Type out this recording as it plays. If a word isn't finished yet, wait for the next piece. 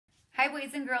Hi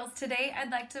boys and girls, today I'd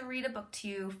like to read a book to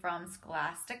you from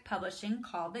Scholastic Publishing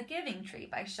called The Giving Tree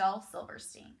by Shel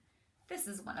Silverstein. This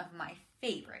is one of my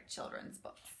favorite children's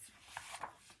books.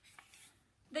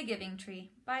 The Giving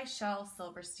Tree by Shel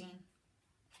Silverstein.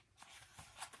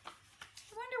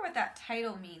 I wonder what that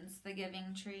title means, The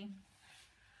Giving Tree.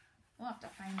 We'll have to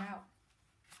find out.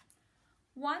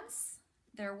 Once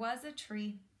there was a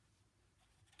tree,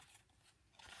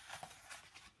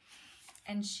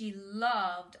 and she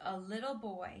loved a little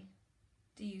boy.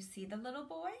 Do you see the little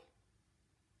boy?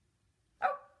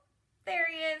 Oh, there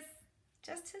he is,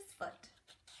 just his foot.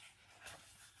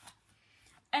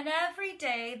 And every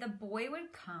day the boy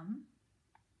would come.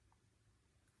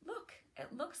 Look,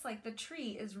 it looks like the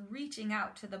tree is reaching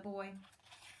out to the boy.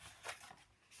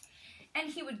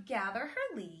 And he would gather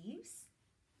her leaves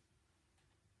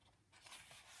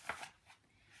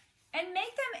and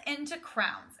make them into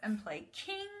crowns and play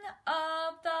King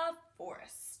of the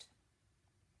Forest.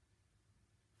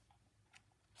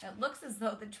 It looks as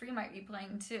though the tree might be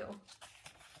playing too.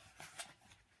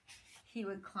 He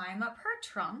would climb up her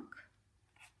trunk.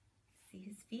 See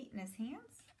his feet and his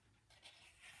hands?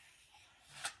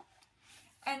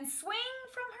 And swing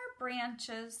from her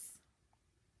branches.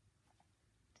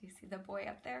 Do you see the boy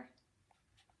up there?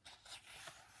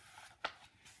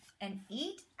 And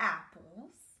eat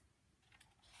apples.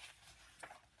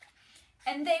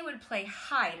 And they would play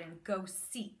hide and go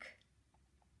seek.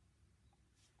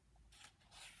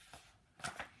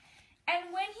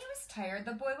 And when he was tired,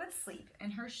 the boy would sleep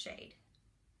in her shade.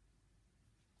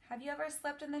 Have you ever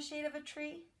slept in the shade of a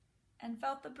tree and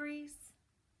felt the breeze?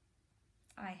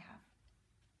 I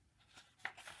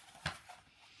have.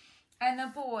 And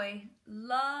the boy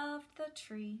loved the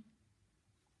tree.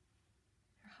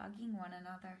 They're hugging one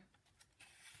another.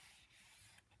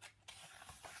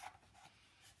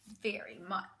 Very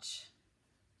much.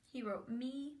 He wrote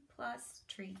me plus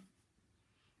tree.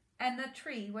 And the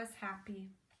tree was happy.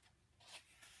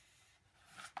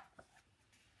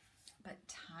 But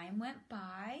time went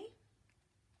by.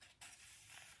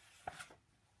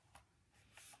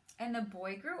 And the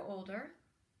boy grew older.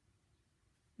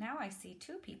 Now I see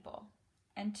two people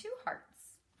and two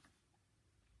hearts.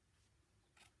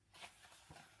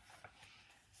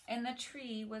 And the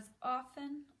tree was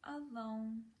often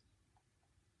alone.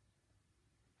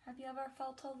 Have you ever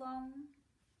felt alone?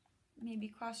 Maybe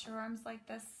cross your arms like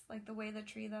this, like the way the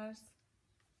tree does.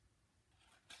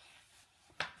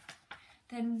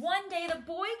 Then one day the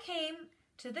boy came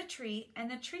to the tree and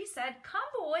the tree said, "Come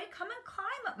boy, come and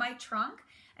climb up my trunk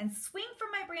and swing from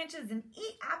my branches and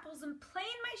eat apples and play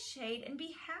in my shade and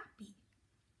be happy."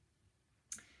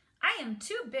 "I am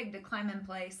too big to climb and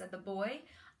play," said the boy.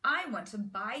 "I want to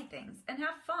buy things and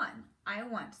have fun. I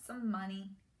want some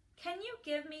money. Can you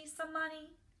give me some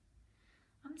money?"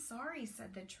 "I'm sorry,"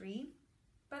 said the tree,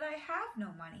 "but I have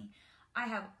no money. I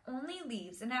have only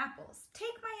leaves and apples.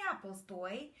 Take my apples,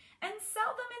 boy, and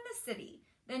sell them in the city.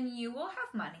 Then you will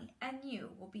have money and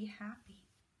you will be happy."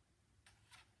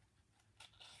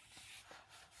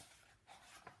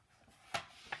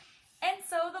 And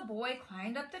so the boy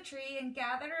climbed up the tree and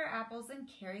gathered her apples and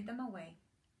carried them away.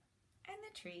 And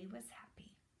the tree was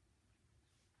happy.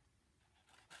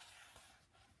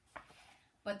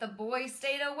 But the boy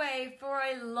stayed away for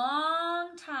a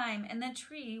long time, and the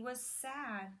tree was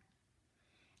sad.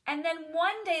 And then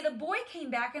one day the boy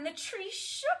came back, and the tree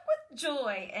shook with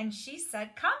joy. And she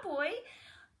said, "Come, boy,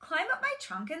 climb up my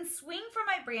trunk and swing from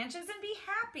my branches and be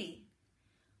happy."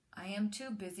 "I am too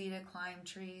busy to climb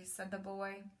trees," said the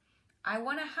boy. "I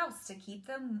want a house to keep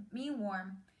me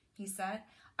warm," he said.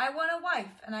 "I want a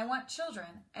wife and I want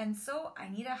children, and so I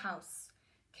need a house.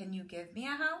 Can you give me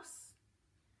a house?"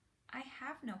 "I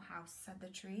have no house," said the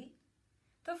tree.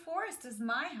 "The forest is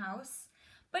my house,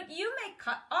 but you may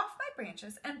cut off my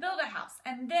branches and build a house,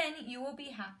 and then you will be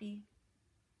happy."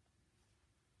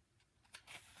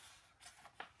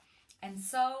 And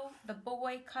so the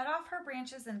boy cut off her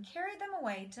branches and carried them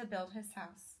away to build his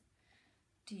house.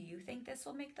 Do you think this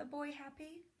will make the boy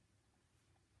happy?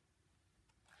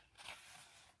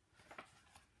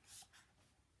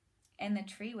 And the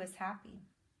tree was happy.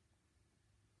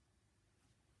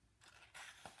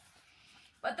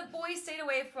 But the boy stayed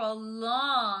away for a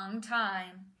long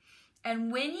time.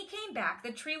 And when he came back,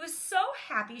 the tree was so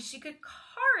happy she could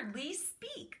hardly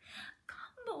speak.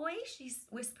 "Come, boy," she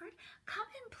whispered, "come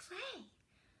and play."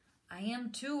 "I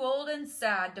am too old and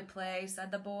sad to play," said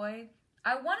the boy.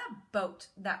 "I want a boat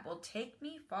that will take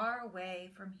me far away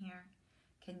from here.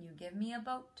 Can you give me a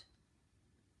boat?"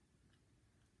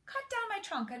 "Cut down my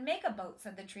trunk and make a boat,"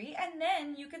 said the tree, "and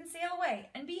then you can sail away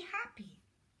and be happy."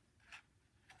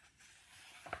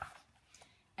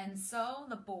 And so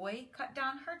the boy cut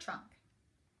down her trunk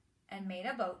and made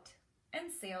a boat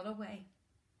and sailed away.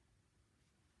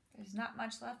 There's not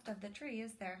much left of the tree,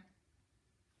 is there?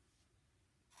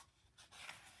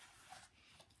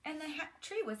 And the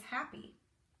tree was happy,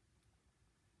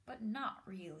 but not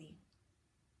really.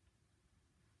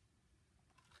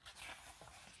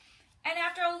 And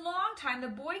after a long time, the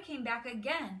boy came back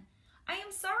again. "I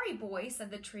am sorry, boy," said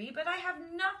the tree, "but I have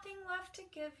nothing left to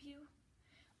give you.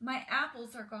 My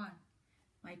apples are gone."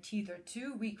 "My teeth are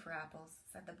too weak for apples,"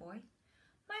 said the boy.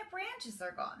 "My branches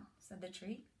are gone," said the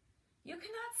tree. "You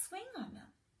cannot swing on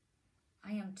them."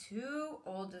 "I am too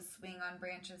old to swing on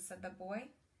branches," said the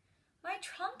boy. "My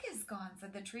trunk is gone,"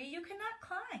 said the tree. "You cannot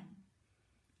climb."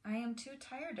 "I am too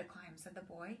tired to climb," said the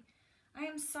boy. "I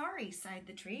am sorry," sighed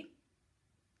the tree.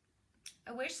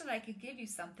 "I wish that I could give you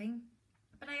something,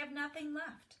 but I have nothing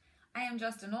left. I am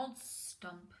just an old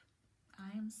stump.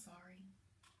 I am sorry."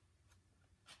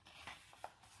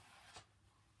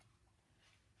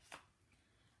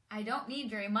 "I don't need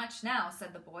very much now,"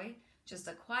 said the boy. "Just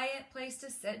a quiet place to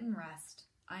sit and rest.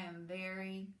 I am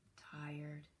very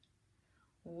tired."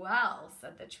 "Well,"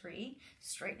 said the tree,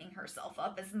 straightening herself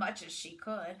up as much as she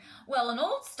could, "well, an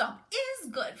old stump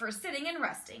is good for sitting and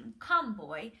resting. Come,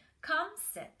 boy, come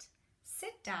sit.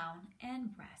 Sit down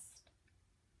and rest."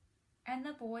 And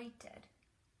the boy did.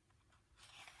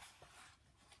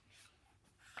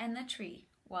 And the tree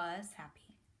was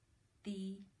happy.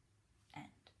 The end.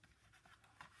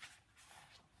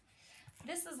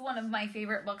 This is one of my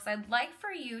favorite books. I'd like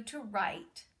for you to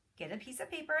write, get a piece of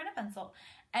paper and a pencil,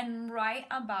 and write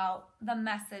about the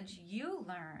message you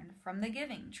learned from the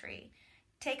giving tree.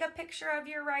 Take a picture of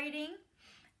your writing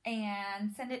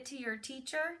and send it to your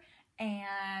teacher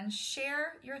and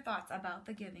share your thoughts about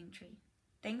the giving tree.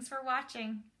 Thanks for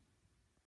watching.